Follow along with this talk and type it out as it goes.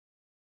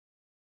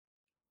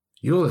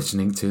You're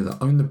listening to the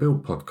Own the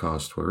Build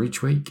podcast, where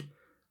each week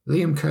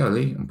Liam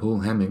Curley and Paul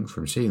Hemming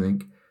from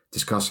C-Link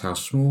discuss how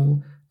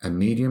small and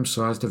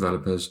medium-sized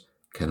developers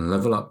can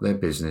level up their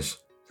business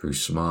through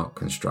smart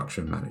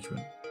construction management.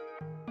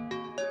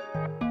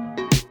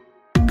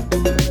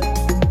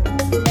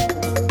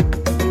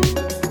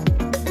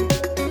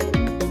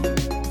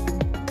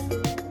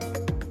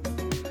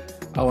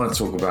 I want to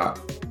talk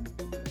about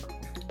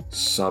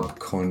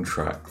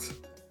subcontract.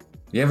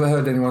 You ever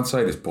heard anyone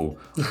say this, Paul?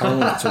 I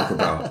want to talk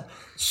about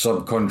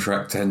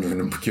subcontract tendering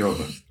and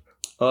procurement.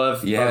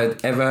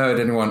 Ever heard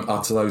anyone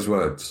utter those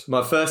words?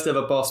 My first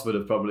ever boss would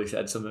have probably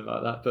said something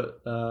like that,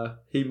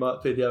 but he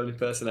might be the only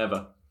person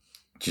ever.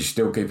 Do you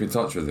still keep in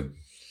touch with him?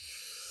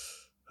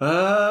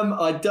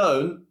 I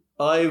don't.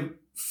 I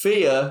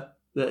fear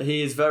that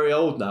he is very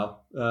old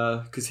now,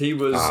 because he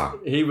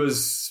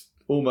was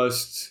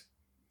almost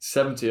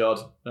 70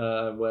 odd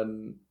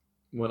when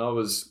I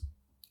was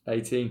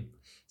 18.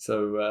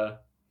 So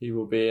he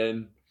will be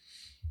in.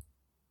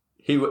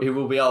 He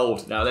will be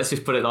old now. Let's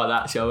just put it like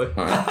that, shall we?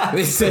 Right.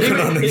 This is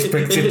an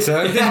unexpected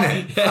turn, isn't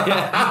it?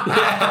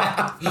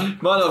 Yeah.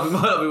 Might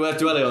not be worth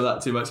dwelling on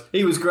that too much.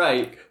 He was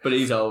great, but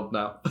he's old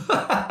now.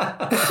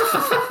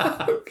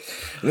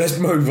 Let's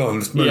move on.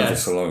 Let's move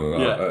this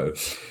along. Yeah.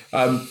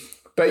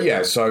 But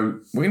yeah,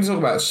 so we're going to talk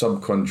about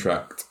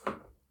subcontract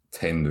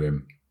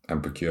tendering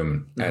and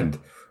procurement. Mm-hmm. And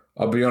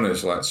I'll be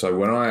honest, so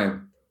when I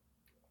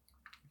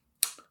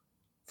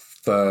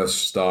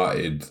first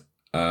started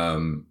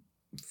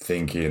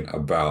thinking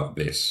about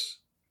this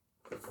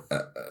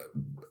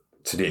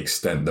to the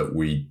extent that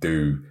we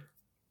do,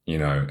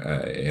 in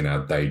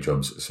our day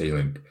jobs at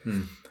C-Link,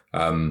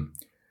 I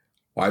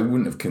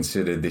wouldn't have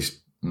considered this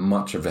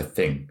much of a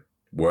thing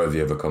worthy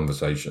of a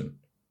conversation.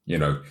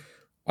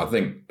 I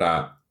think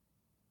that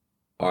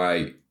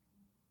I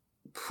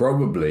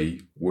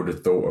probably would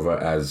have thought of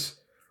it as,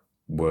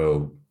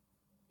 well,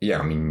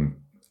 yeah, and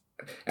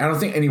I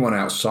think anyone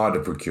outside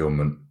of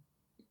procurement,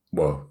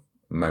 well,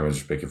 maybe I'm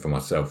just speaking for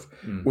myself,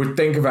 would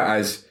think of it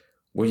as,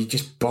 well, you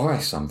just buy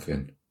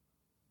something.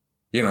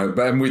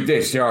 But with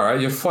this, all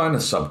right, you find the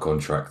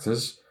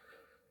subcontractors,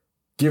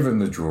 give them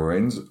the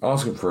drawings,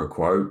 ask them for a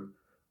quote,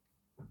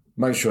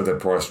 make sure they're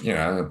priced,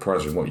 they're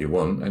pricing what you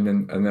want,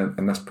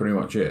 and that's pretty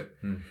much it.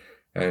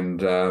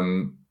 And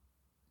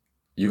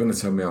you're going to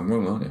tell me I'm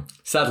wrong, aren't you?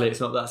 Sadly, it's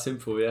not that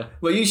simple, yeah.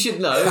 Well, you should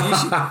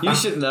know. You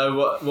should know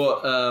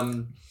what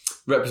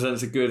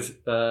represents a good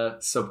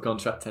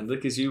subcontract tender,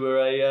 because you were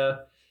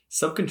a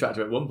subcontractor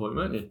at one point,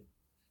 weren't you?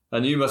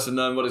 And you must have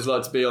known what it's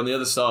like to be on the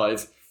other side.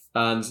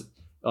 And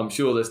I'm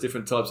sure there's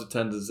different types of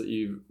tenders that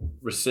you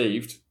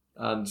received,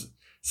 and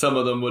some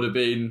of them would have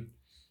been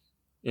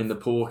in the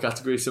poor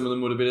category, some of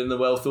them would have been in the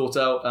well thought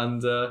out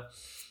and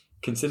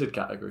considered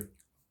category.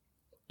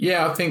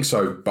 Yeah, I think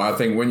so. But I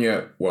think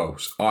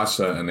I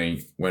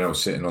certainly, when I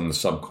was sitting on the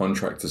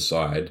subcontractor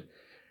side,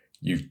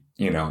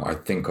 I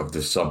think of the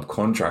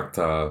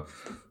subcontractor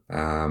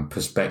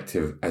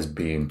perspective as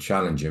being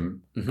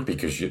challenging,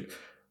 because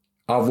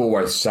I've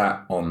always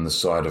sat on the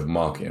side of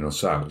marketing or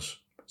sales.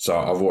 So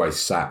I've always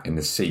sat in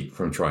the seat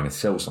from trying to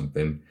sell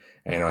something,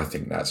 and I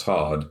think that's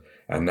hard.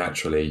 And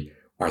naturally,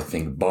 I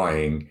think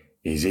buying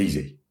is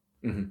easy,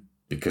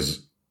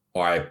 because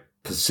I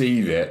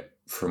perceive it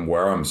from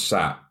where I'm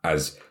sat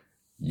as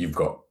you've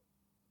got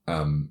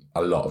a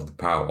lot of the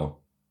power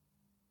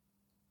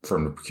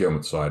from the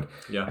procurement side.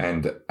 Yeah.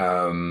 And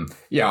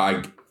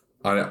I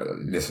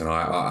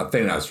don't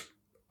think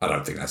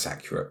that's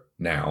accurate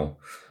now,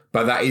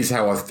 but that is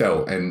how I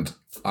felt, and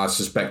I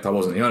suspect I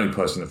wasn't the only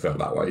person that felt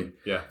that way.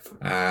 Yeah.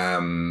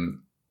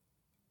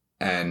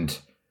 And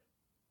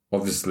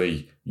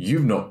obviously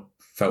you've not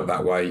felt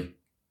that way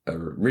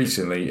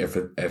recently, if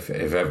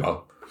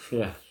ever.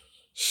 Yeah.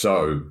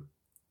 So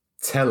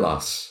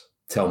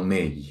tell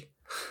me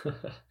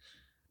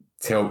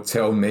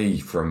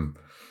from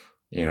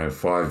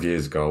 5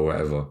 years ago or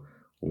whatever,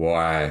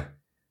 why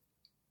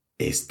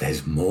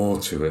there's more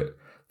to it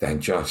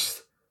than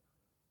just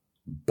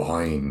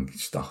buying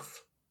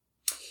stuff.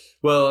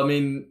 Well,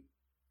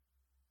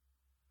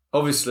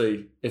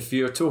 obviously, if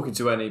you're talking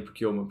to any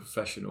procurement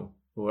professional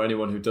or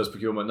anyone who does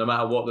procurement, no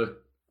matter what the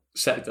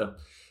sector,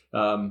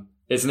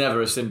 it's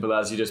never as simple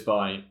as you just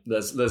buying.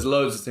 There's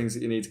loads of things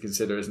that you need to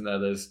consider, isn't there?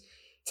 There's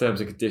terms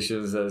and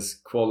conditions, there's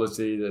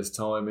quality, there's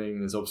timing,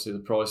 there's obviously the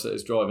price that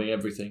is driving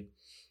everything.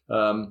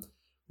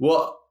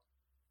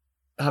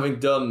 Having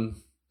done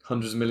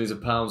hundreds of millions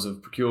of pounds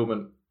of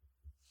procurement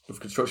of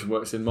construction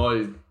works in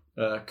my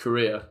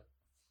career,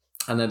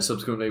 and then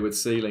subsequently with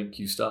C-Link,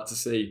 you start to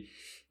see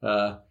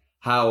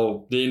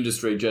how the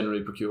industry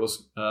generally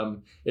procures.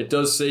 It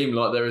does seem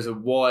like there is a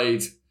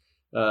wide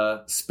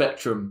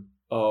spectrum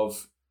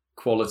of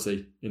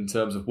quality in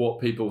terms of what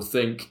people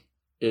think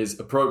is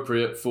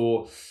appropriate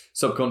for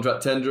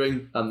subcontract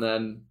tendering, and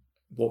then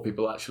what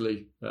people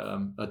actually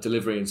are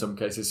delivering in some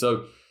cases.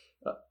 So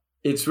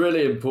it's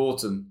really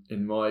important,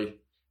 in my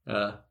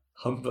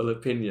humble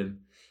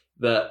opinion,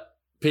 that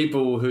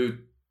people who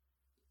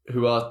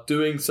are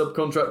doing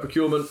subcontract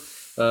procurement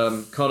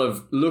kind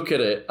of look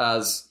at it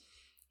as,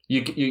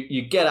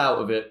 you get out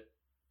of it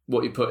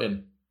what you put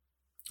in.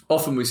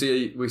 Often we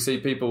see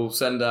people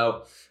send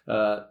out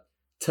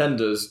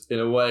tenders in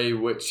a way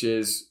which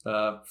is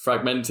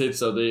fragmented,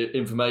 so the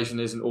information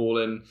isn't all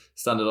in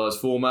standardized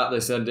format.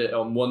 They send it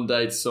on one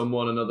day to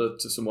someone, another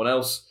to someone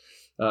else,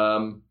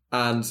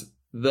 and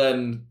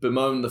then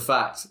bemoan the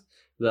fact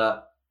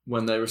that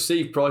when they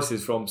receive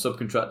prices from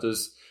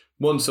subcontractors,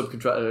 one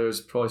subcontractor is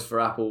priced for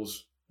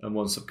apples and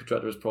one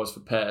subcontractor is priced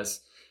for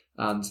pears,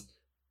 and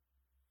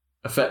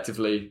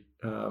effectively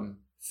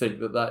think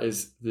that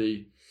is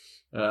the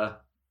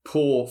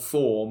poor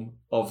form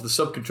of the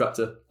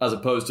subcontractor, as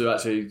opposed to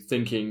actually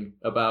thinking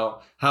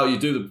about how you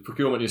do the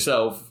procurement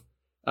yourself,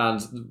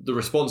 and the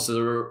responses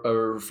are a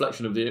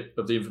reflection of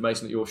the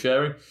information that you're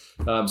sharing.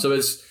 So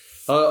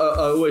I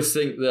always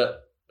think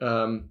that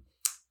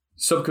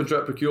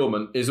subcontract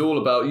procurement is all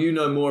about, you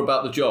know more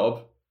about the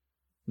job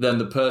than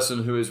the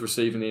person who is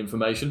receiving the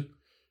information.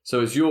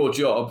 So it's your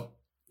job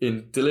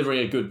in delivering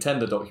a good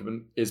tender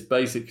document is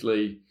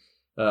basically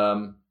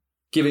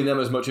giving them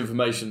as much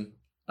information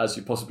as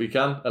you possibly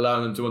can,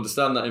 allowing them to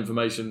understand that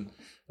information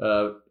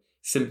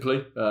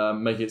simply,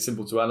 making it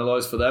simple to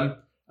analyse for them,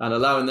 and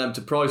allowing them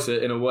to price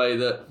it in a way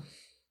that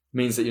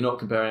means that you're not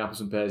comparing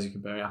apples and pears, you're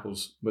comparing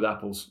apples with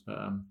apples.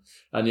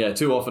 And yeah,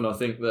 too often I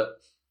think that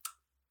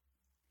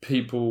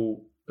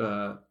people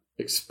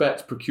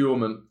expect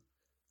procurement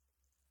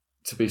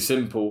to be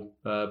simple,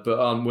 but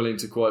aren't willing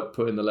to quite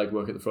put in the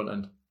legwork at the front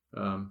end.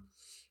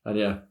 And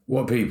yeah.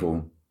 What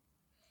people?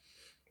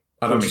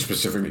 I don't mean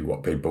specifically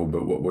what people,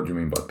 but what do you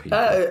mean by people?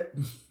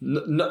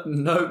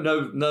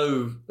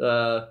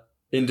 No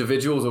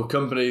individuals or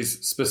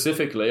companies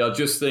specifically. I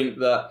just think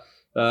that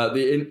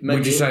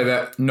would you say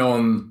that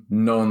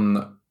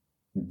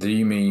do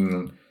you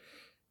mean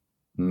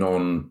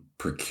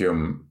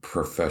non-procurement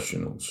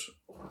professionals?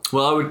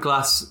 Well, I would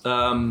class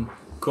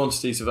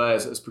quantity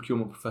surveyors as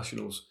procurement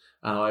professionals,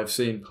 and I've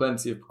seen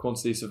plenty of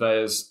quantity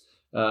surveyors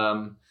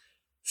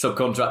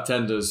subcontract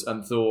tenders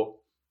and thought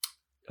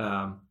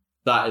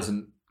that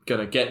isn't going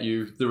to get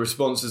you the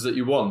responses that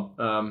you want.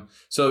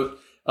 So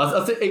I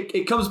think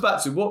it comes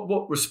back to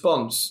what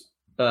response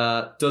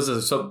does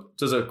a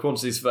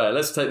quantity surveyor.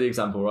 Let's take the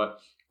example, right?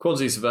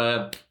 Quantity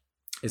surveyor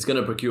is going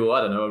to procure,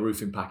 I don't know, a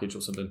roofing package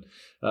or something.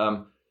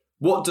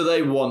 What do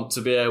they want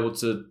to be able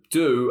to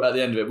do at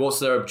the end of it? What's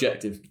their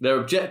objective? Their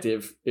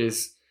objective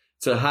is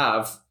to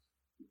have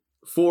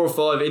 4 or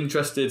 5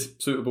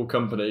 interested, suitable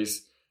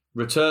companies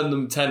return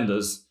them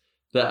tenders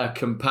that are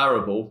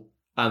comparable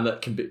and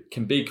that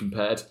can be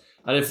compared.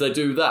 And if they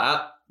do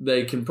that,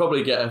 they can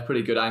probably get a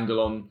pretty good angle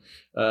on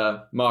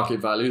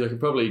market value. They can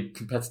probably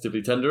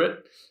competitively tender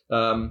it.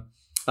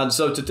 And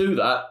so to do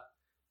that,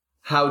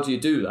 how do you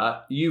do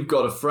that? You've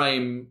got to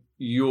frame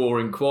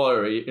your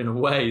inquiry in a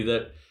way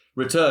that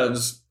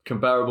returns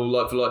comparable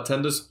like-for-like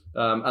tenders.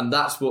 And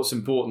that's what's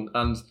important.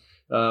 And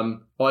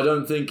I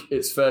don't think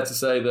it's fair to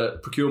say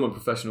that procurement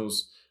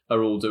professionals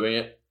are all doing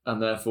it,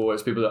 and therefore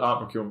it's people that aren't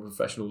procurement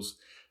professionals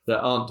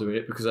that aren't doing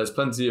it, because there's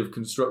plenty of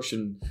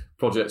construction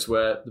projects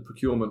where the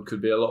procurement could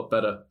be a lot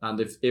better. And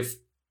if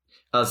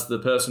as the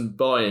person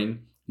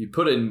buying, you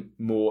put in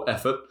more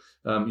effort,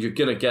 you're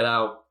going to get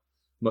out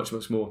much,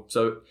 much more.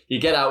 So you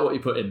get out what you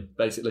put in,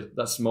 basically.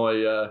 That's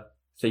my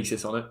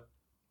thesis on it.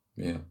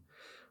 Yeah.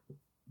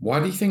 Why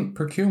do you think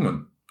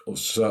procurement or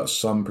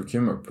some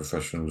procurement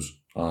professionals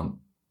aren't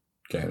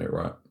getting it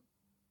right?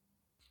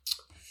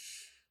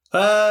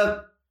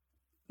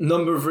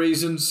 Number of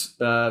reasons.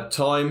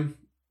 Time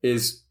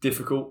is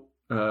difficult.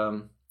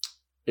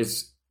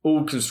 It's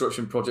all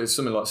construction projects,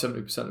 something like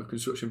 70% of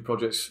construction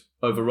projects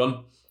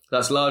overrun.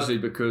 That's largely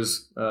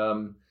because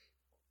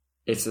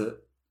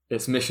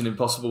it's mission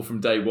impossible from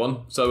day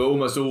one. So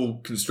almost all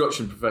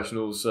construction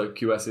professionals, so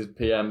QSs,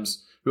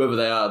 PMs, whoever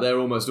they are, they're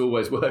almost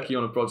always working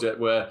on a project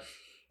where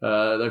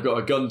they've got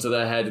a gun to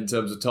their head in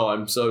terms of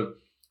time. So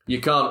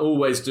you can't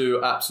always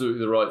do absolutely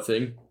the right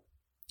thing.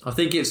 I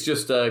think it's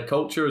just a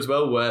culture as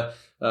well, where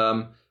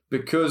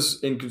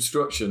because in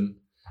construction,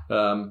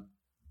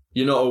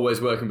 you're not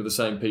always working with the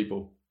same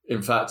people.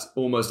 In fact,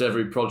 almost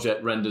every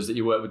project renders that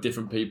you work with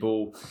different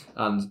people.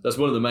 And that's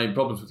one of the main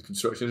problems with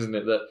construction, isn't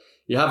it? That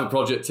you have a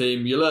project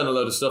team, you learn a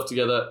load of stuff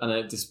together, and then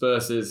it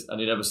disperses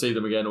and you never see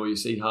them again, or you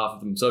see half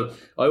of them. So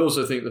I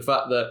also think the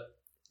fact that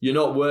you're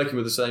not working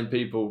with the same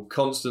people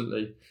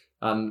constantly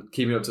and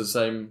keeping up to the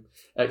same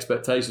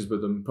expectations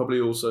with them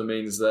probably also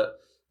means that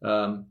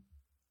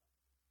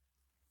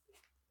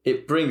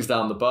it brings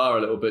down the bar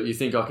a little bit. You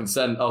think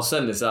I'll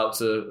send this out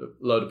to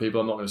a load of people.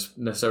 I'm not going to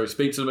necessarily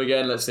speak to them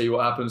again. Let's see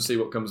what happens, see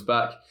what comes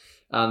back.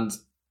 And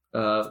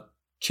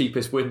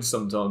cheapest wins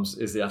sometimes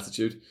is the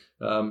attitude.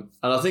 And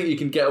I think you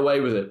can get away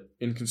with it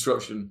in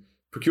construction.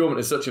 Procurement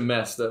is such a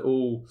mess that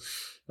all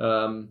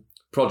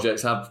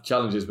projects have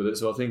challenges with it.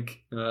 So I think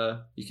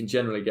you can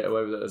generally get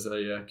away with it as a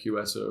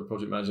QS or a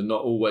project manager,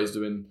 not always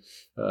doing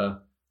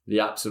the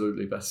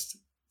absolutely best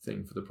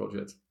thing for the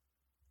project.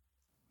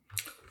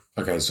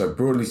 Okay, so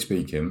broadly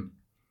speaking,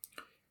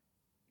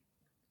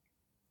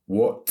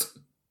 what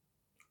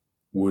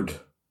would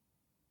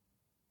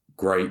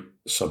great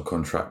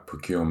subcontract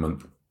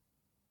procurement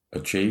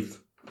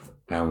achieve,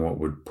 and what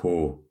would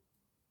poor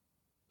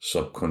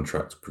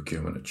subcontract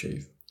procurement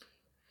achieve?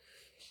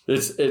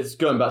 It's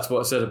going back to what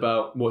I said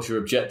about what's your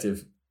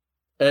objective.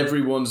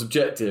 Everyone's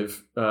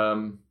objective,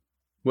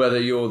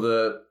 whether you're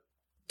the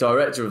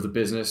director of the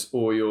business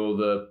or you're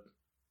the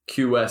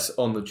QS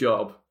on the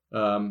job,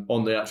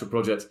 on the actual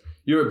project,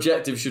 your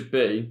objective should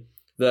be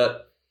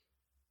that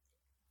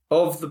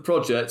of the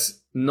project,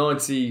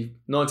 90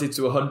 to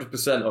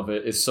 100% of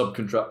it is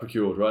subcontract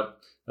procured, right?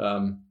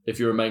 If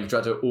you're a main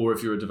contractor or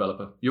if you're a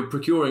developer, you're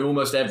procuring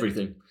almost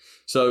everything.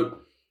 So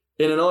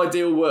in an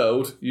ideal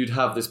world, you'd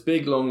have this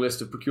big long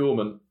list of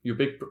procurement, your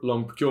big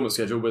long procurement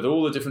schedule with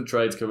all the different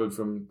trades covered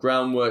from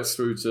groundworks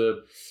through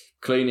to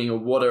cleaning or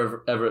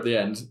whatever at the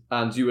end.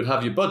 And you would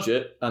have your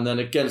budget, and then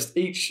against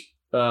each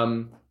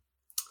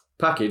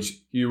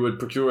package, you would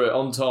procure it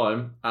on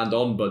time and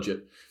on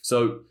budget.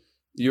 So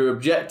your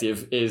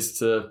objective is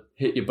to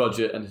hit your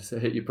budget and to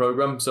hit your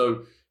program.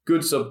 So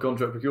good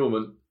subcontract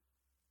procurement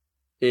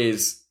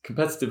is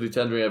competitively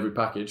tendering every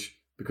package,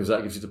 because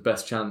that gives you the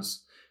best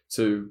chance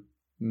to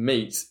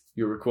meet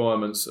your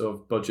requirements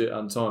of budget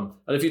and time.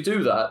 And if you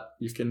do that,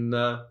 you can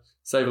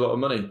save a lot of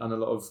money and a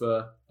lot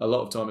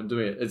of time in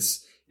doing it.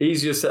 It's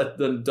easier said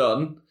than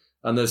done,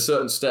 and there's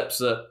certain steps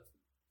that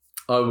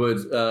I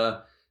would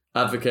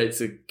advocate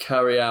to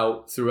carry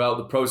out throughout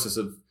the process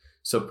of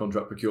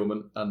subcontract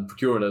procurement and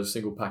procuring a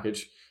single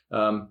package.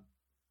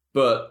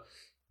 But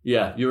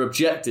yeah, your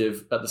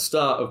objective at the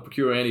start of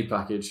procuring any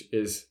package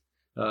is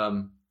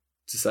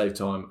to save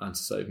time and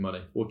to save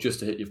money, or just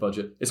to hit your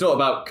budget. It's not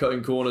about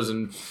cutting corners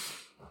and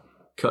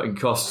cutting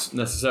costs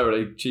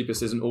necessarily.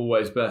 Cheapest isn't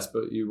always best,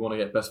 but you want to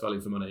get best value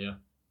for money, yeah.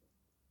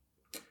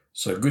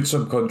 So good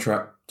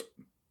subcontract,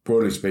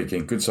 broadly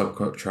speaking, good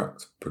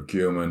subcontract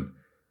procurement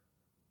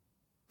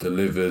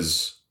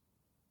delivers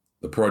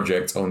the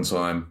project on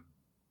time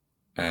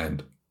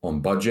and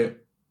on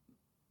budget,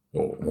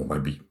 or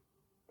maybe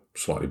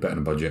slightly better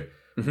than budget.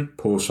 Mm-hmm.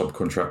 Poor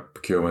subcontract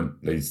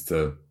procurement leads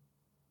to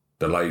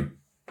delayed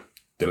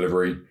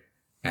delivery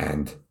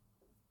and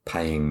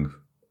paying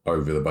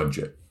over the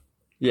budget.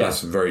 Yeah.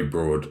 That's very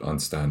broad, I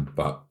understand,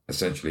 but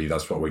essentially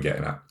that's what we're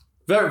getting at.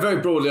 Very,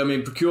 very broadly, I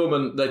mean,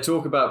 procurement, they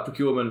talk about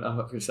procurement, I'm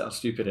going to sound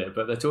stupid here,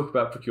 but they talk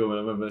about procurement,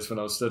 I remember this when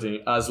I was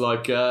studying, as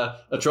like a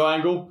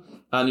triangle,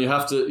 and you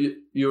have to,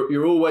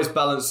 you're always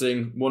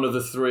balancing one of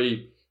the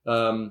three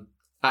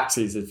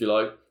axes, if you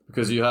like,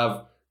 because you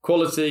have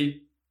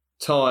quality,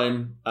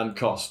 time, and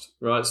cost,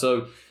 right?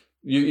 So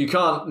you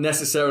can't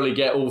necessarily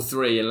get all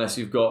three unless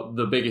you've got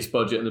the biggest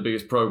budget and the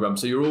biggest program.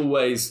 So you're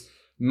always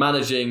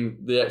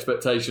managing the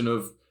expectation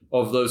of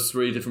those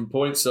three different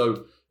points.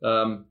 So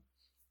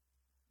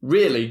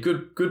really,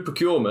 good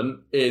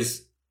procurement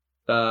is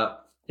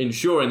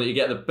ensuring that you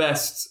get the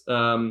best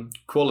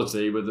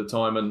quality with the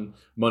time and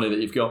money that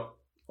you've got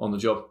on the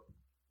job.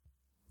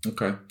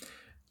 Okay.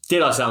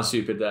 Did I sound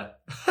stupid there?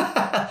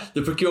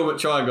 The procurement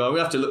triangle. I'm going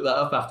to have to look that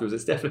up afterwards.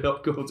 It's definitely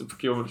not called the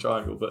procurement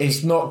triangle. But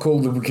it's not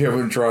called the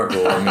procurement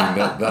triangle. I mean,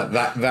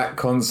 that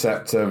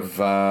concept of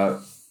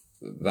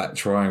that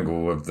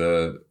triangle of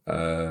the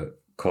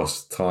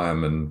cost,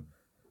 time, and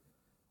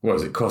what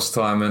is it? Cost,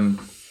 time, and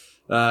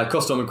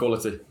cost, time, and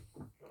quality.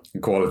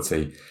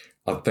 Quality.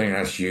 I think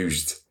that's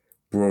used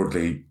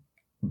broadly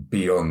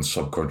beyond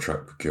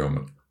subcontract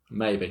procurement.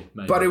 Maybe.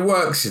 But it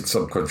works in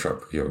subcontract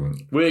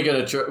procurement. We're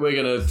gonna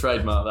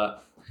trademark that.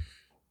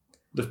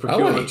 The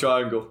procurement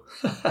triangle.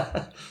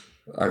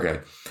 Okay,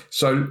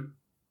 so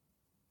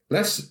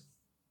let's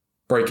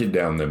break it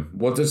down then.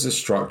 What does the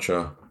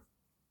structure?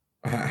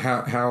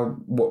 What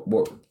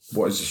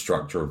is the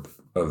structure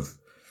of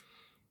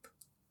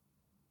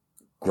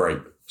great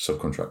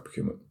subcontract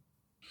procurement?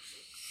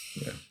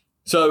 Yeah.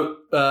 So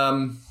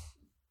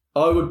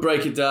I would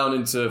break it down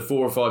into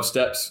 4 or 5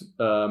 steps.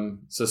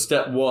 So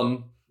step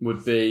 1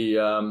 would be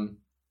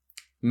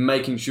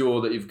making sure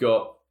that you've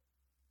got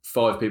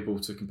 5 people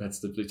to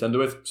competitively tender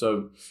with.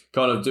 So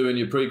kind of doing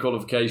your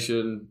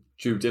pre-qualification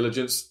due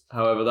diligence,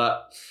 however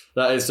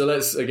that is. So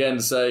let's again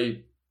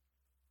say,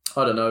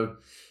 I don't know,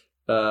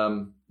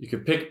 you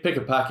could pick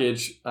a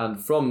package,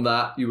 and from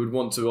that you would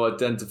want to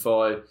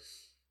identify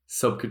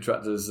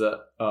subcontractors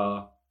that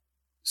are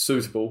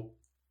suitable,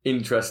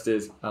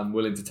 interested, and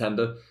willing to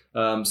tender.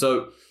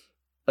 So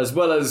as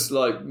well as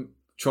like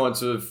trying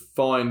to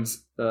find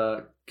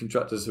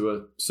contractors who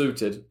are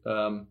suited,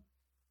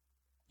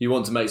 you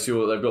want to make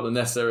sure that they've got the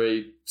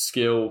necessary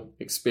skill,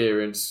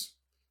 experience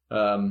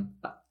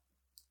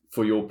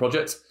for your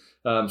project.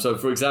 So,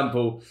 for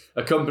example,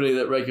 a company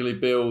that regularly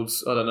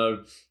builds,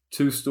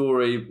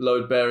 2-story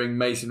load-bearing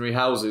masonry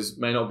houses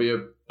may not be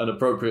an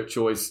appropriate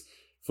choice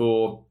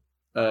for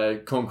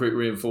a concrete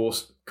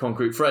reinforced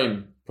concrete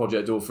frame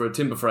project or for a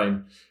timber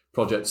frame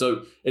project.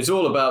 So it's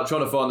all about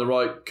trying to find the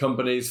right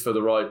companies for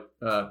the right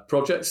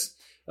projects.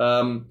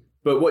 But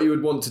what you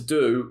would want to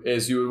do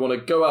is you would want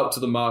to go out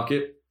to the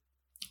market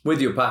with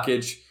your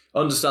package,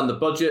 understand the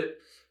budget,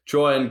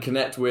 try and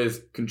connect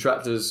with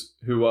contractors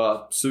who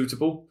are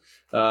suitable,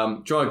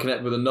 try and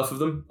connect with enough of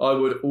them. I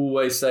would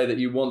always say that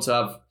you want to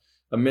have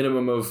a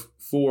minimum of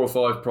 4 or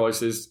 5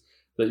 prices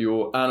that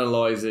you're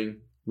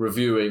analysing,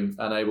 reviewing,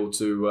 and able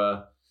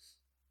to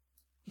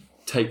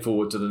take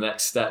forward to the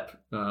next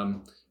step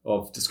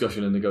of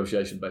discussion and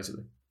negotiation,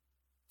 basically.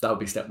 That would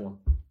be step 1.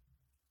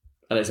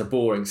 And it's a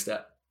boring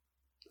step.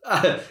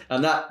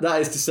 And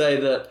that is to say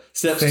that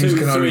steps things 2,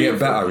 can 3, only get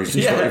better, is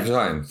just what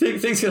you're saying.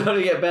 Things can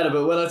only get better,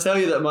 but when I tell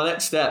you that my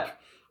next step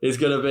is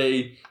going to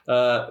be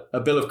a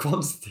bill of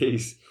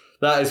quantities,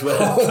 that is where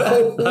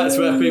that's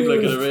where people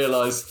are going to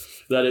realise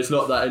that it's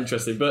not that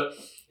interesting. But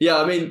yeah,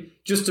 I mean,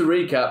 just to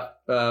recap,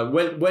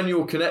 when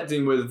you're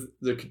connecting with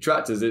the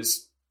contractors,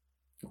 it's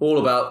all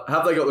about,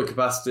 have they got the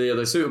capacity? Are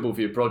they suitable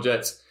for your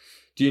project?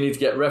 Do you need to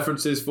get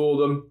references for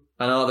them?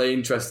 And are they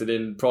interested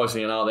in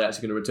pricing? And are they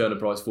actually going to return a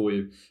price for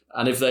you?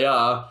 And if they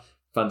are,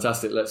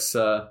 fantastic. Let's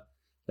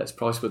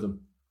price with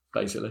them,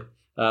 basically.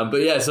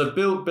 But yeah, so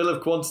bill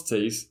of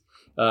quantities,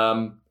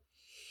 and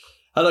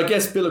I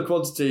guess bill of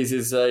quantities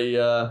is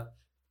this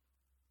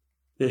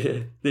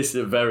is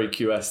a very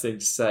QS thing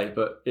to say,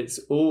 but it's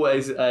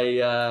always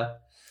a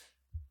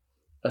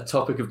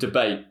topic of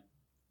debate.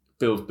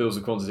 Bills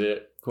of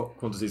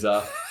quantities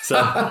are. So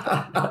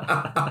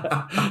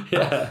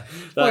yeah,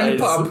 that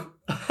is. Pub.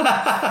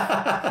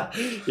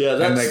 Yeah,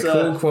 that's, and they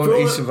call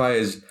quantity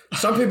surveyors.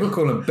 Some people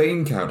call them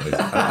bean counters,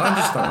 and I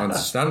just don't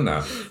understand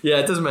that. Yeah,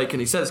 it doesn't make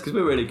any sense because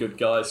we're really good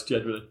guys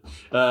generally.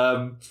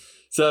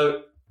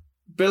 So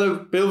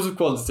bills of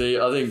quantity,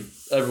 I think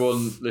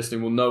everyone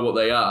listening will know what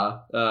they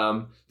are.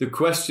 The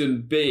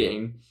question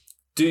being,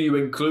 do you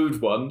include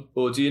one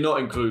or do you not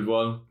include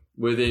one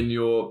within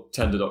your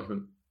tender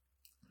document?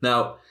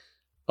 Now,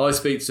 I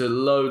speak to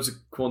loads of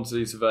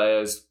quantity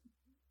surveyors,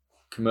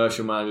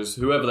 commercial managers,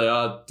 whoever they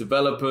are,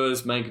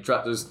 developers, main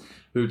contractors,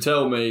 who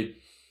tell me,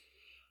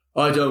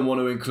 I don't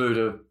want to include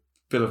a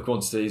bill of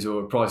quantities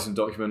or a pricing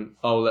document.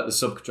 I'll let the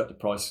subcontractor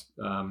price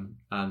and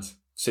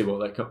see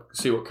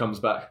what comes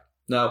back.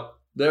 Now,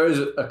 there is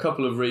a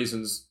couple of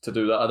reasons to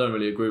do that. I don't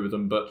really agree with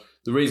them, but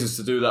the reasons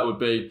to do that would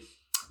be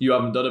you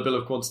haven't done a bill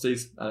of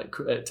quantities and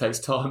it takes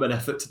time and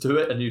effort to do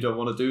it, and you don't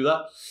want to do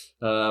that.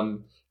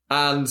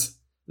 And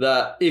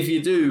that if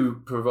you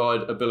do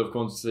provide a bill of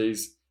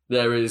quantities,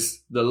 there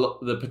is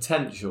the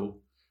potential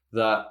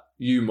that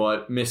you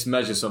might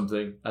mismeasure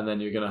something, and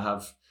then you're going to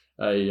have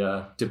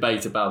a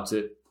debate about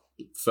it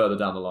further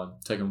down the line,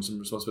 take on some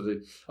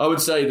responsibility. I would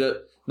say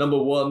that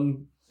number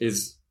 1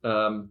 is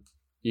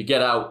you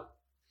get out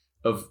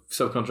of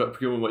subcontract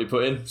procurement what you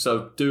put in.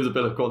 So do the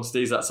bill of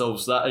quantities, that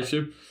solves that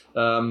issue.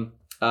 And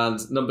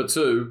number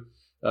 2,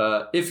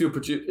 if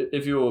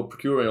you're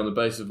procuring on the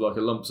basis of like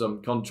a lump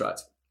sum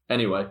contract,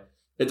 anyway,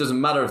 it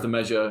doesn't matter if the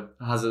measure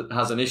has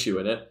an issue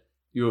in it.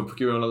 You're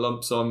procuring on a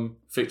lump sum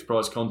fixed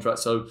price contract,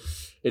 so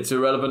it's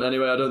irrelevant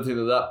anyway. I don't think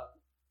that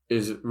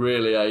is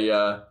really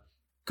a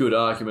good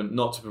argument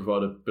not to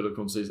provide a bill of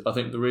quantities. I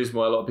think the reason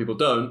why a lot of people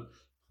don't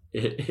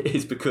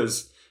is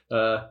because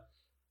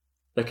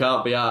they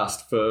can't be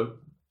asked to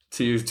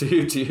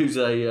use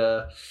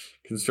a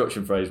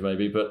construction phrase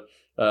maybe. But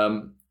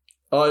I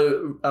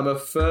am a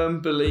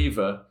firm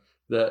believer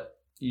that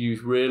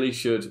you really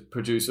should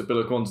produce a bill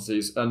of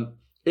quantities, and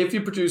if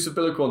you produce a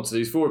bill of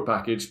quantities for a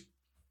package,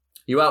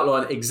 you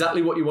outline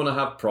exactly what you want to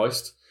have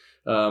priced.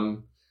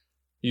 You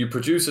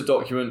produce a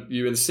document.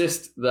 You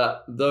insist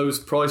that those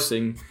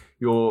pricing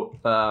your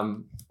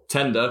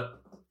tender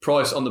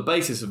price on the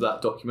basis of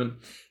that document.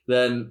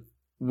 Then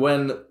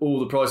when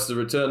all the prices are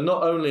returned,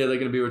 not only are they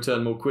going to be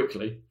returned more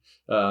quickly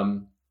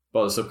by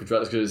the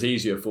subcontractors because it's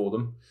easier for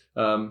them,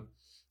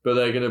 but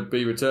they're going to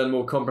be returned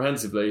more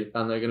comprehensively,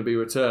 and they're going to be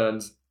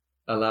returned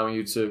allowing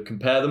you to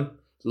compare them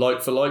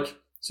like for like.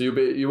 So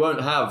you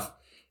won't have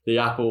the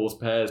apples,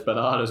 pears,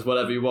 bananas,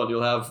 whatever you want.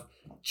 You'll have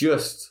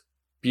just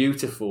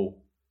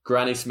beautiful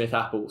Granny Smith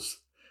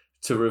apples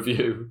to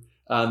review.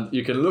 And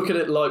you can look at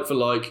it like for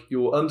like.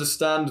 You'll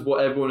understand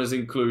what everyone has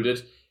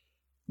included.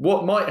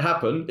 What might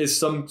happen is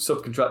some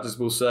subcontractors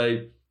will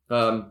say,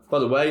 by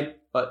the way,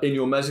 in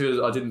your measures,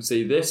 I didn't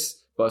see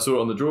this, but I saw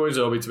it on the drawings.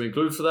 Are we to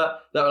include for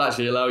that? That will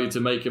actually allow you to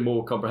make a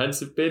more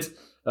comprehensive bid,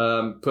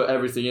 put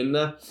everything in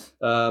there.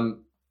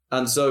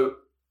 And so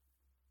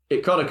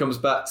it kind of comes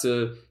back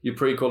to your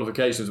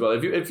pre-qualification as well.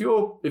 If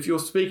you're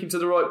speaking to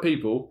the right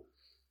people,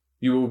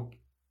 you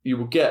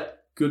will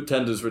get good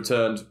tenders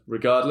returned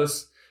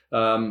regardless.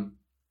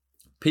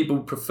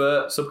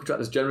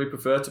 Subcontractors generally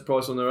prefer to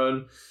price on their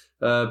own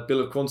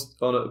bill of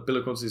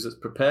quantities that's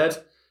prepared,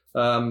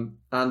 and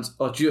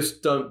I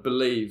just don't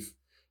believe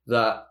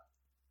that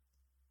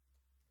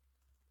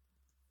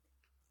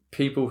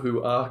people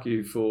who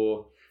argue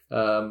for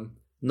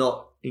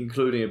not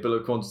including a bill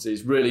of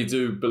quantities really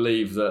do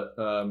believe that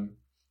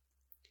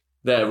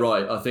they're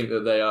right. I think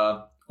that they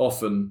are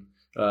often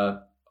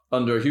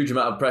under a huge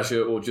amount of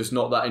pressure or just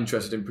not that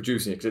interested in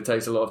producing it because it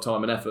takes a lot of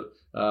time and effort.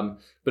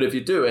 But if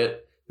you do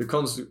it,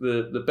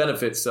 the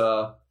benefits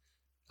are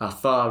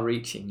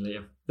far-reaching,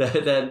 Liam.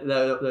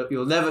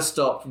 You'll never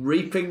stop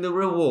reaping the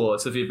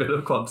rewards of your bill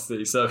of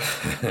quantity. So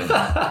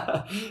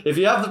if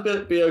you have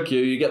the BOQ,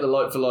 you get the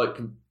like-for-like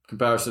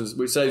comparisons,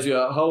 which saves you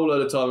a whole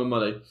load of time and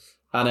money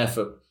and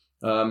effort.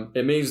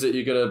 It means that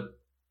you're going to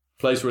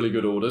place really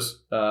good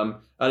orders. And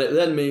it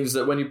then means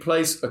that when you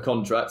place a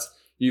contract,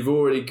 you've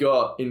already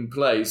got in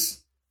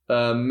place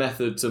a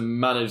method to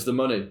manage the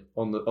money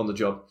on the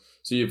job.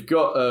 So you've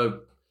got a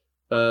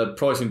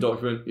pricing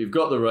document, you've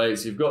got the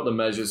rates, you've got the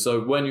measures.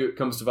 So when it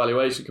comes to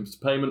valuation, it comes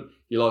to payment,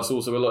 your life's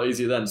also a lot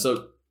easier then.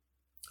 So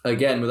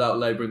again, without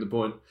labouring the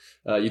point,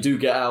 you do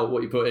get out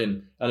what you put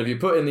in. And if you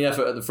put in the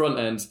effort at the front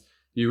end,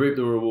 you reap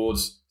the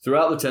rewards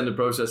throughout the tender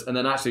process and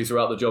then actually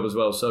throughout the job as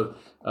well. So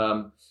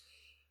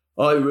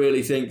I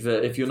really think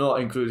that if you're not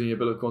including your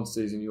bill of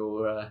quantities in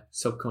your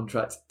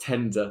subcontract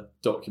tender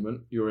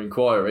document, your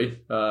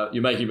inquiry,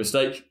 you're making a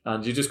mistake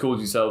and you just cause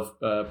yourself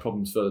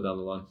problems further down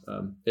the line.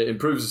 It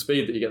improves the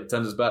speed that you get the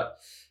tenders back,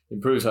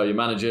 improves how you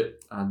manage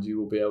it, and you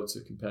will be able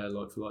to compare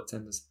like-for-like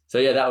tenders. So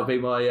yeah, that would be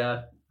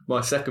my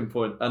second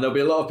point. And there'll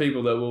be a lot of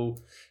people that will,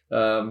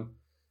 I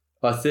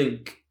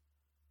think,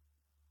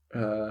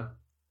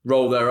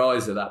 roll their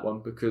eyes at that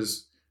one,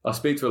 because I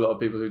speak to a lot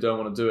of people who don't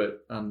want to do it,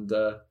 and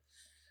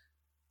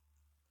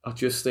I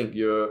just think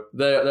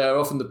they're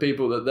often the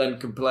people that then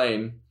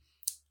complain,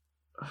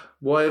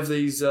 why have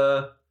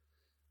I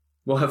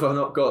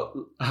not got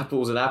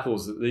apples and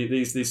apples?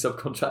 These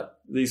subcontract,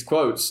 these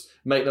quotes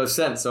make no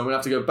sense. So I'm going to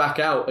have to go back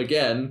out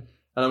again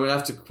and I'm going to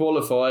have to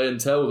qualify and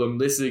tell them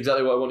this is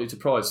exactly what I want you to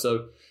price.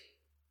 So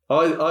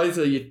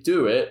either you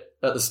do it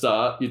at the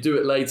start, you do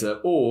it later,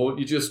 or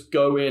you just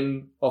go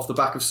in off the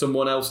back of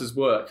someone else's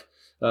work.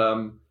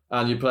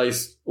 And you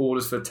place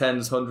orders for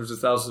tens, hundreds of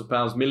thousands of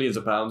pounds, millions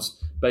of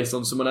pounds based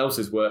on someone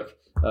else's work,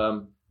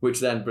 which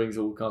then brings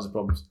all kinds of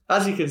problems.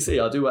 As you can see,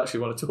 I do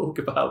actually want to talk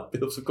about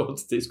bills of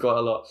quantities quite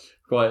a lot.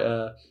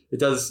 It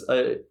does.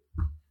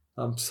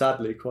 I'm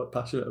sadly quite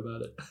passionate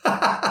about it.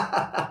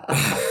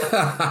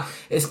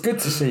 It's good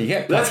to see you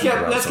get. Let's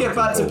get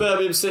back to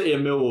Birmingham City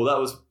and Millwall. That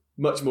was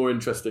much more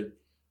interesting.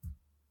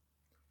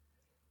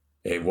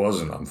 It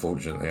wasn't,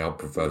 unfortunately. I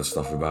prefer the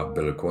stuff about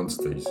bill of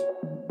quantities.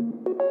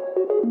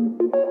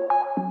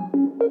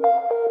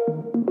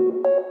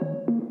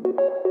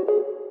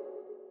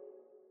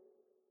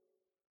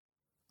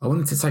 I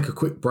wanted to take a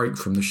quick break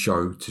from the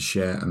show to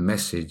share a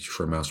message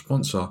from our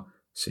sponsor,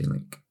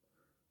 C-Link.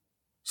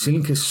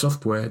 C-Link is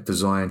software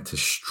designed to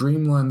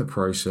streamline the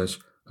process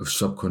of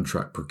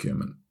subcontract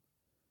procurement.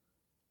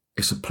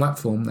 It's a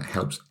platform that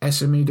helps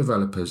SME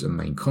developers and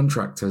main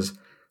contractors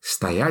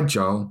stay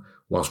agile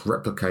whilst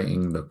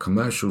replicating the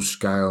commercial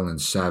scale and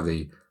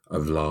savvy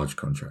of large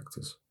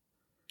contractors.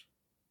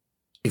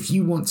 If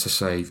you want to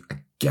save a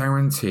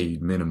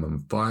guaranteed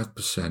minimum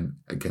 5%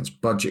 against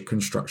budget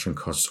construction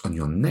costs on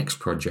your next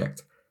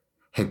project,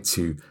 head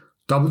to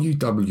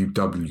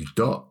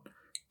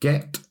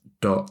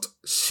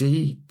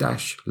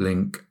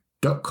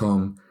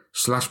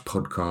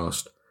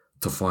www.get.c-link.com/podcast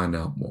to find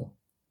out more.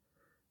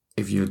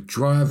 If you're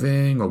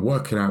driving or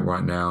working out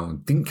right now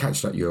and didn't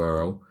catch that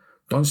URL,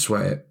 don't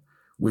sweat it.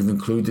 We've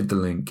included the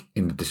link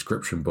in the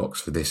description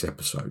box for this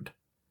episode.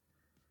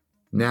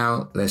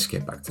 Now, let's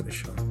get back to the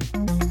show.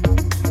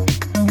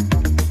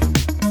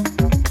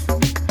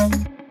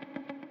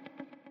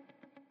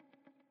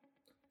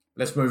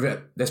 Let's move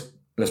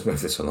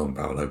move this along,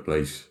 Paolo,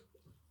 please.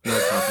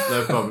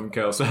 No problem,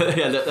 Carl. So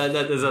yeah,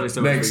 there's only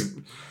so much.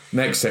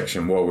 Next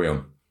section. What are we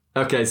on?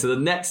 Okay, so the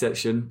next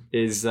section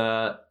is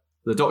the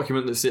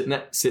document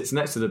that sits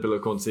next to the bill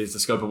of quantities, the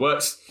scope of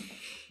works.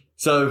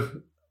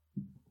 So,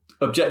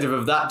 objective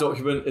of that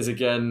document is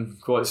again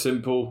quite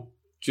simple.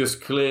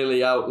 Just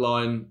clearly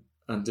outline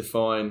and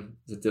define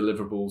the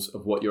deliverables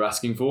of what you're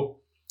asking for.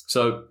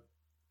 So,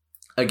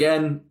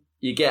 again,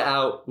 you get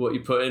out what you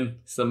put in.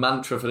 It's the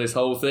mantra for this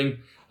whole thing.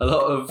 A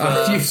lot of...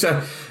 you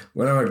said,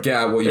 when I get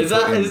out what you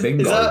put in,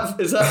 bingo.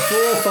 Is that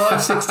 4,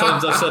 5, 6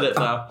 times I've said it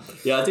now?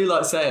 Yeah, I do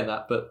like saying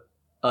that, but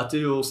I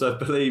do also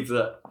believe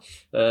that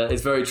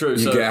it's very true.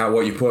 You get out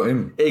what you put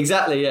in.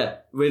 Exactly, yeah.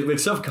 With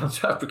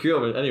subcontract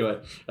procurement, anyway.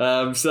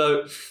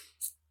 So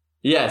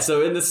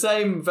in the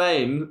same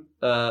vein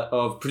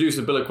of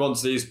producing a bill of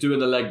quantities, doing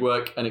the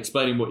legwork and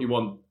explaining what you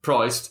want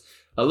priced,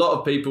 a lot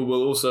of people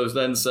will also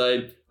then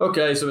say,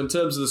 okay, so in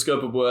terms of the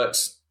scope of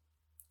works,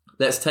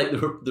 let's take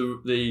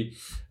the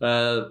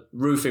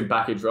roofing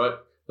package, right?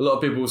 A lot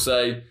of people will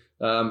say,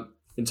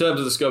 in terms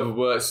of the scope of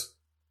works,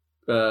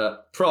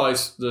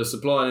 price the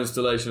supply and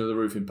installation of the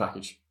roofing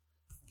package.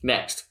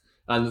 Next.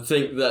 And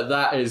think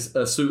that is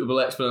a suitable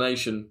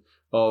explanation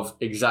of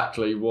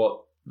exactly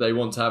what they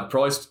want to have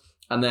priced.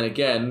 And then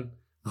again,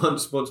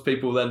 once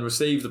people then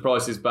receive the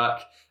prices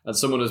back and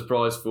someone has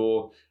priced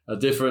for a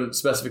different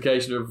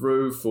specification of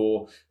roof,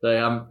 or they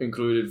haven't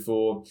included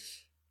for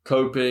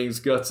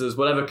copings, gutters,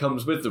 whatever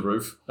comes with the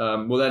roof,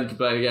 we'll then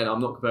complain again, I'm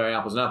not comparing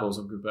apples and apples,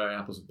 I'm comparing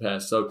apples and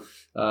pears. So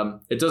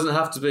it doesn't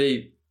have to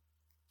be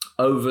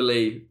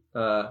overly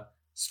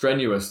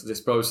strenuous,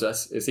 this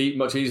process. It's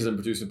much easier than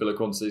producing a bill of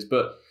quantities,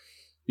 but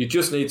you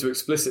just need to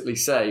explicitly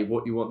say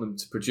what you want them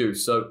to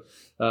produce. So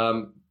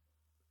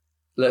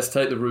let's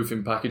take the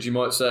roofing package. You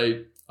might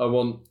say,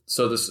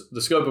 the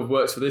scope of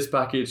works for this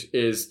package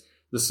is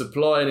the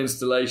supply and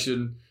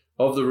installation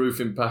of the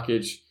roofing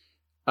package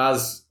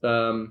as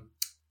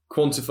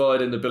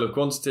quantified in the bill of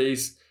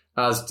quantities,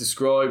 as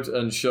described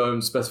and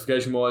shown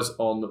specification-wise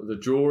on the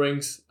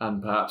drawings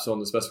and perhaps on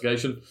the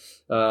specification,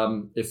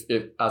 if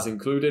as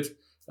included.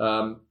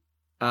 And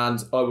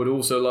I would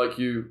also like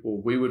you, or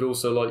we would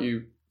also like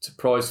you, to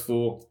price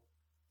for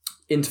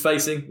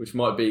interfacing, which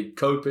might be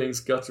copings,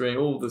 guttering,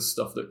 all the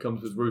stuff that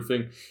comes with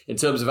roofing. In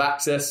terms of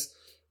access,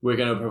 we're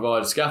going to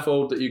provide a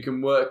scaffold that you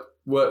can work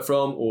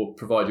from, or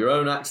provide your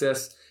own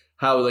access.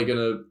 How are they going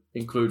to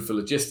include for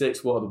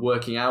logistics? What are the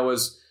working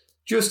hours?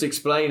 Just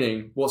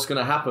explaining what's going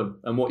to happen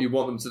and what you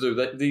want them to do.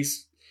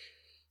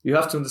 You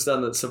have to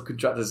understand that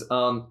subcontractors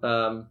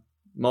aren't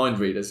mind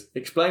readers.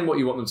 Explain what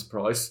you want them to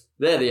price.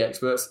 They're the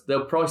experts.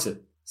 They'll price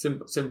it.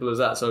 Simple as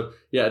that. So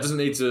yeah, it doesn't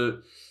need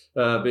to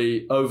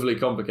be overly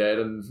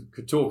complicated, and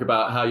could talk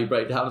about how you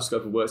break down a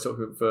scope of work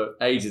document for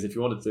ages if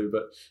you wanted to,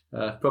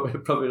 but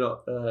probably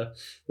not the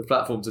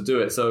platform to do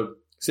it. So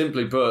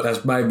simply put,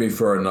 that's maybe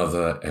for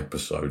another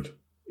episode.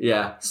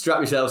 Yeah, strap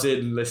yourselves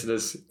in,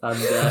 listeners, and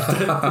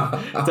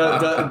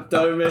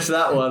don't miss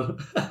that one.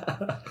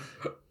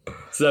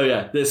 So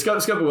yeah, the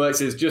scope of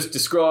works is just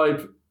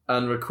describe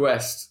and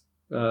request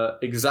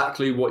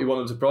exactly what you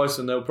want them to price,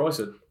 and they'll price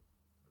it.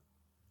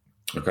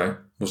 Okay,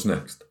 what's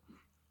next?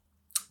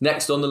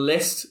 Next on the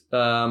list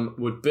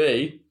would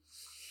be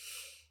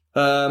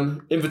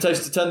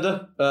invitation to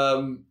tender.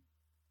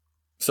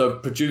 So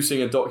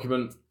producing a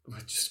document,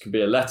 it just can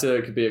be a letter,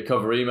 it could be a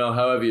cover email,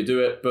 however you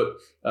do it, but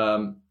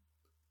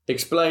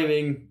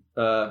explaining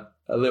a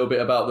little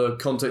bit about the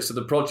context of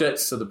the project.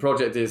 So the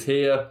project is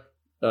here.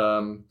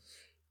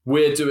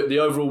 We're doing the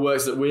overall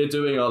works that we're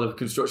doing are the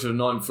construction of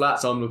 9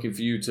 flats. I'm looking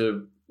for you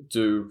to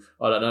do,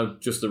 I don't know,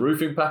 just the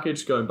roofing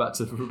package, going back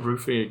to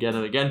roofing again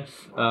and again.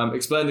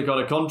 Explain the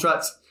kind of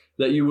contract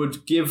that you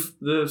would give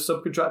the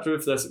subcontractor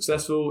if they're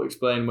successful.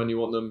 Explain when you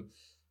want them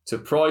to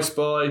price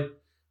by,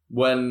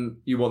 when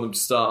you want them to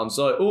start on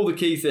site. All the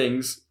key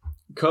things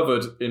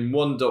covered in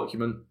one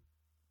document,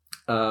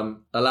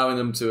 allowing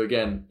them to,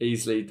 again,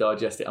 easily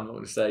digest it. I'm not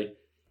going to say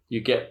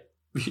you get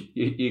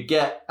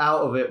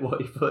out of it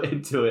what you put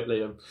into it,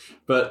 Liam.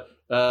 But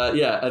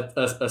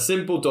a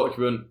simple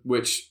document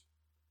which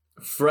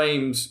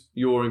frames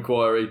your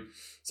inquiry.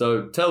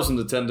 So tells them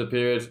the tender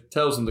period,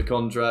 tells them the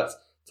contract,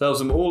 tells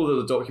them all of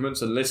the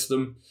documents and lists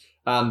them,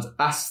 and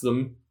asks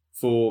them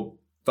for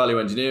value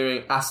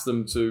engineering, asks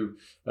them to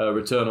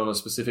return on a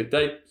specific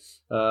date.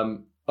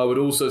 I would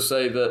also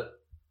say that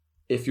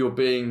if you're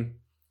being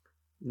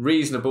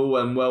reasonable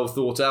and well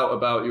thought out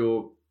about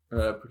your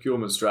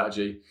procurement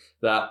strategy,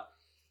 that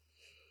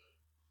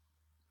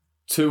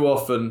too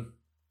often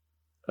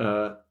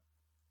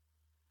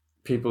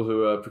people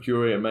who are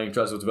procuring and main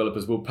contractors or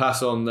developers will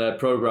pass on their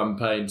program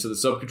pain to the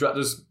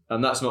subcontractors,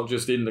 and that's not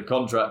just in the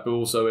contract but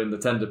also in the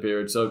tender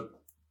period. So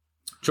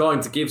trying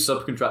to give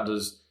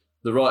subcontractors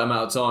the right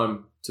amount of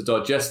time to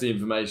digest the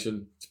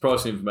information, to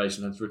price the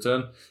information and to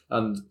return.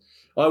 And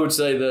I would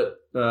say that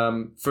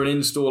for an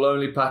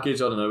install-only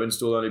package, I don't know,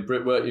 install-only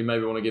brickwork, you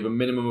maybe want to give a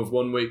minimum of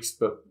 1 week,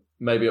 but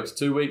maybe up to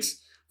 2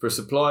 weeks. For a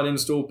supply and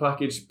install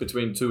package,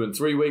 between 2 and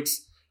 3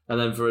 weeks. And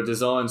then for a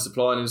design,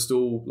 supply and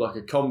install, like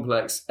a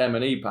complex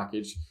M&E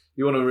package,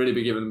 you want to really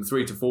be giving them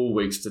 3 to 4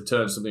 weeks to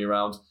turn something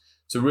around,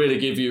 to really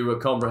give you a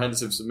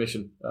comprehensive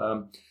submission.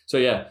 So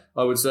yeah,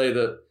 I would say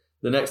that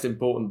the next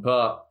important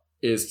part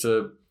is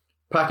to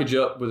package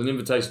up with an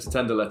invitation to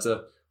tender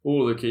letter,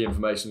 all of the key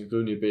information,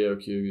 including your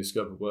BOQ, your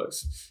scope of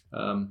works,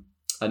 and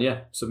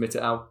yeah, submit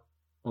it out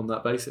on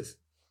that basis.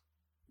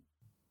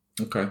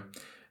 Okay.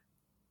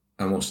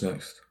 And what's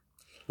next?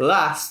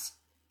 Last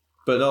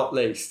but not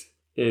least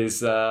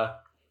is a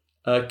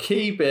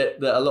key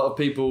bit that a lot of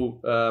people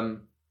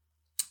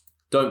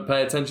don't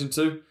pay attention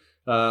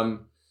to,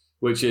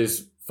 which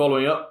is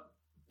following up,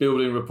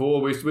 building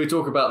rapport. We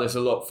talk about this a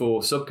lot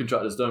for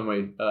subcontractors, don't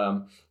we?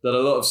 That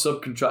a lot of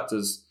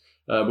subcontractors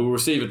will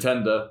receive a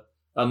tender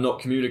and not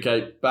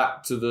communicate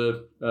back to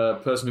the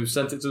person who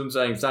sent it to them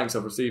saying, thanks,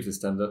 I've received this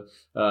tender.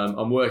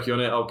 I'm working on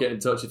it. I'll get in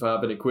touch if I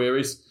have any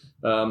queries,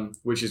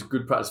 which is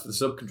good practice for the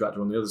subcontractor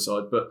on the other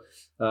side. But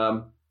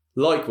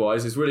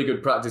likewise, it's really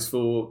good practice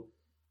for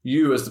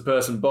you as the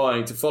person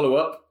buying to follow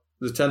up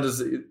the tenders,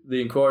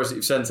 the inquiries that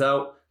you've sent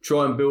out,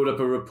 try and build up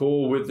a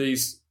rapport with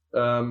these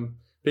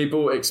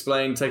people,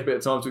 take a bit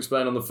of time to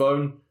explain on the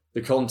phone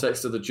the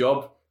context of the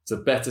job, to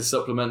better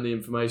supplement the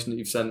information that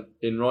you've sent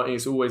in writing.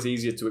 It's always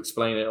easier to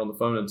explain it on the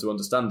phone and to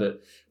understand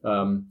it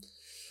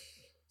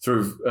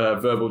through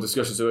verbal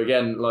discussion. So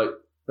again,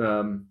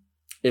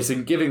 it's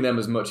in giving them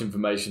as much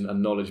information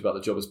and knowledge about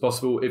the job as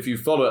possible. If you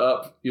follow it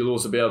up, you'll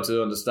also be able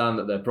to understand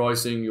that they're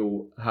pricing.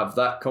 You'll have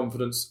that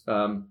confidence.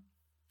 And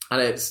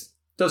it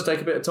does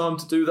take a bit of time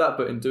to do that,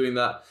 but in doing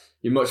that,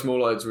 you're much more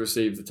likely to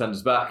receive the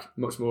tenders back,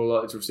 much more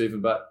likely to receive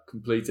them back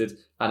completed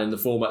and in the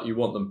format you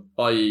want them,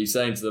 i.e.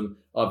 saying to them,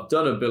 I've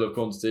done a bill of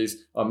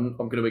quantities. I'm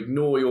going to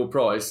ignore your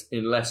price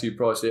unless you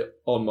price it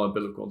on my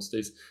bill of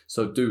quantities.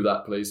 So do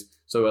that, please.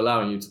 So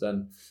allowing you to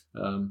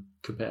then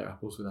compare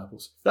apples with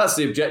apples. That's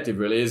the objective,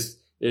 really,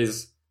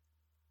 is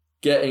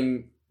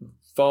getting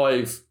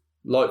 5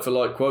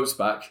 like-for-like quotes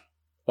back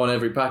on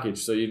every package.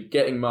 So you're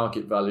getting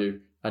market value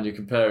and you're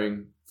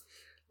comparing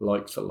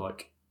like for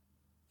like.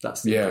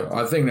 That's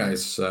I think that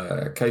is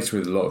a case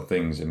with a lot of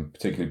things, and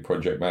particularly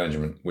project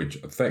management, which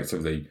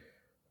effectively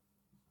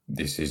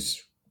this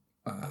is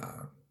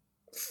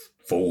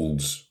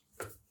falls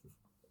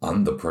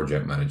under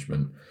project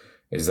management,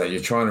 is that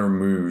you're trying to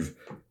remove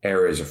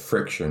areas of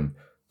friction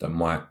that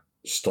might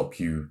stop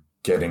you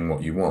getting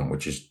what you want,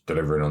 which is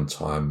delivering on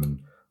time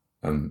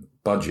and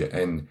budget.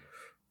 And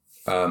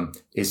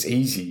it's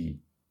easy,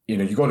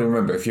 you've got to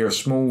remember, if you're a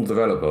small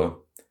developer,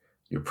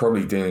 you're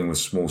probably dealing with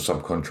small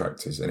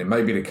subcontractors. And it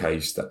may be the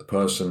case that the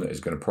person that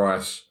is going to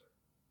price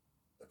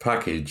the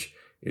package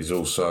is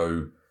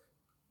also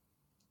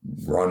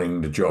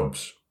running the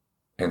jobs.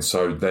 And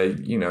so they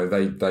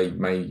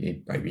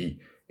may maybe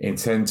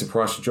intend to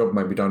price a job,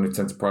 maybe don't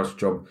intend to price a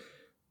job.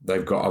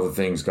 They've got other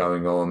things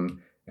going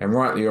on. And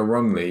rightly or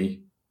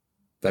wrongly,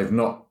 they've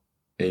not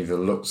either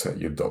looked at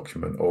your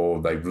document or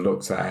they've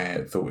looked at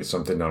it, thought it's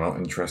something they're not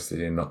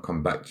interested in, not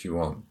come back to you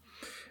on.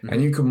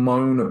 And you can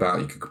moan about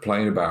it, you can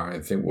complain about it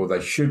and think, well,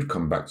 they should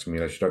come back to me.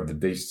 They should have the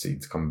decency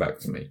to come back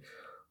to me.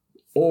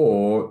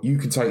 Or you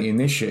can take the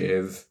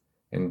initiative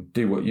and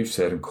do what you've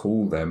said and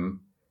call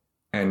them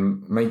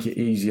and make it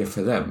easier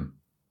for them,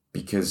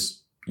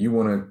 because you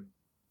want to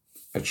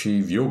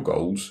achieve your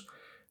goals.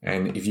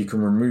 And if you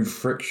can remove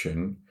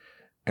friction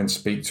and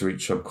speak to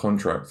each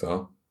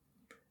subcontractor,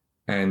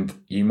 and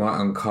you might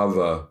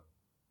uncover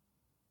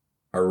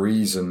a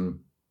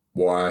reason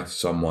why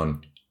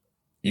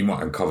you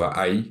might uncover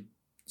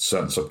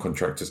certain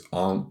subcontractors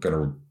aren't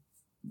going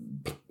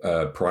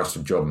to price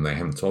the job and they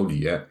haven't told you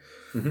yet.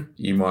 Mm-hmm.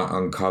 You might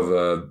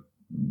uncover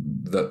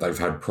that they've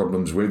had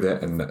problems with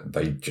it and that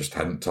they just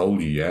hadn't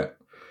told you yet.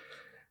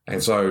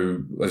 And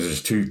so there's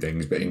just two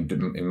things, but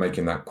in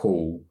making that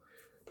call,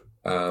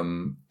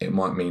 it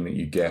might mean that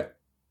you get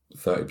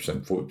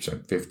 30%,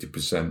 40%,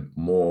 50%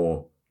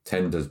 more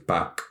tenders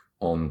back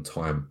on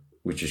time,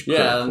 which is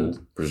critical,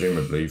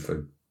 presumably,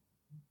 for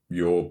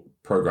your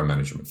program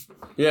management.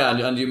 Yeah,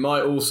 and you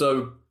might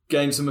also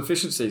gain some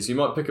efficiencies. You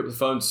might pick up the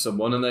phone to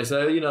someone and they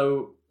say,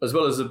 as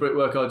well as the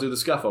brickwork, I do the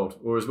scaffold,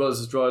 or as well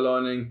as the dry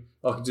lining,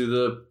 I can do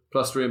the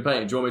plastering and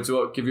painting. Do you want me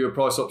to give you a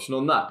price option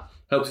on that?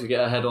 Helps you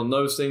get ahead on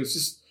those things.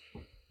 Just,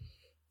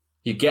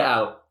 you get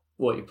out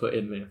what you put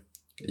in there.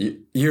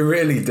 You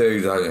really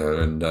do, don't you?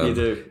 And, you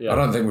do, yeah. I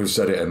don't think we've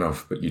said it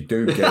enough, but you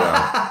do get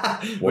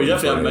out. We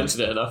definitely haven't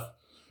mentioned it enough.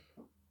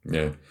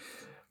 Yeah.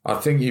 I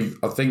think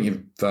you've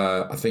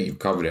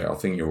covered it. I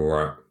think you're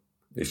all right.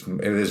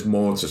 There's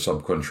more to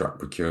subcontract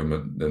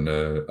procurement than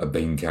a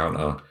bean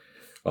counter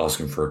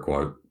asking for a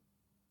quote.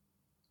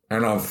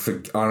 And I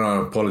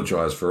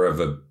apologise for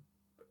ever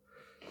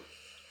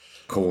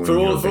calling for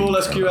all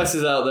counter.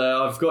 SQSs out there.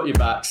 I've got your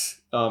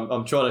backs.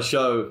 I'm trying to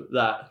show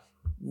that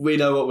we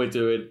know what we're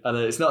doing, and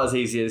it's not as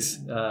easy as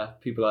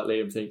people like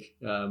Liam think.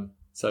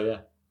 So yeah,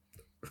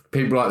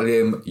 people like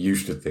Liam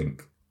used to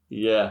think.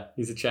 Yeah,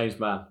 he's a changed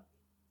man.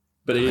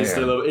 But he is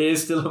still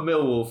a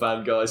Millwall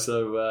fan, guys,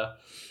 so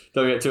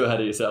don't get too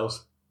ahead of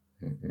yourselves.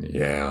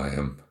 Yeah, I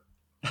am.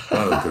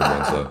 I'm a good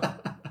one, sir.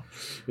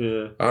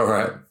 Yeah. All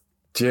right.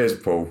 Cheers,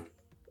 Paul.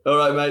 All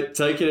right, mate.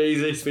 Take it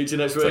easy. Speak to you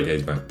next week. Take it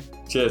easy, mate.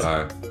 Cheers.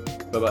 Bye.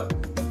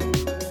 Bye-bye.